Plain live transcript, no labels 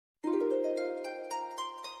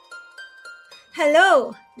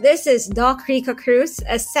Hello, this is Doc Rica Cruz,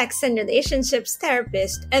 a sex and relationships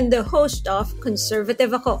therapist and the host of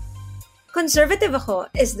Conservative Ako. Conservative Ako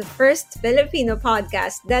is the first Filipino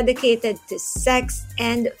podcast dedicated to sex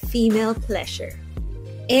and female pleasure.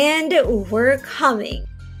 And we're coming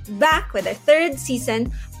back with our third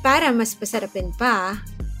season para mas pasarapin pa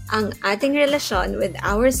ang ating relasyon with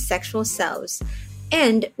our sexual selves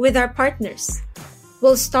and with our partners.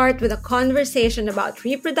 We'll start with a conversation about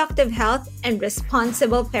reproductive health and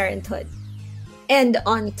responsible parenthood. And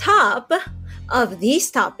on top of these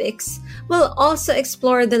topics, we'll also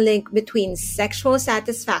explore the link between sexual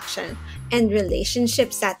satisfaction and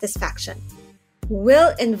relationship satisfaction.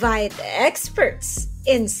 We'll invite experts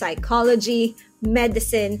in psychology,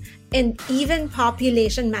 medicine, and even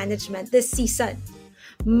population management this season.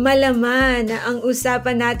 Malaman ang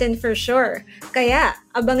usapan natin for sure. Kaya,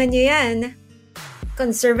 abangan nyo yan.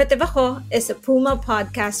 Conservative Ako is a Puma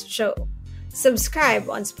podcast show. Subscribe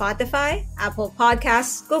on Spotify, Apple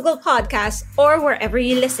Podcasts, Google Podcasts, or wherever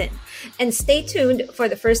you listen. And stay tuned for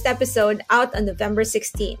the first episode out on November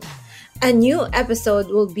 16. A new episode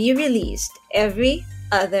will be released every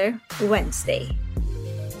other Wednesday.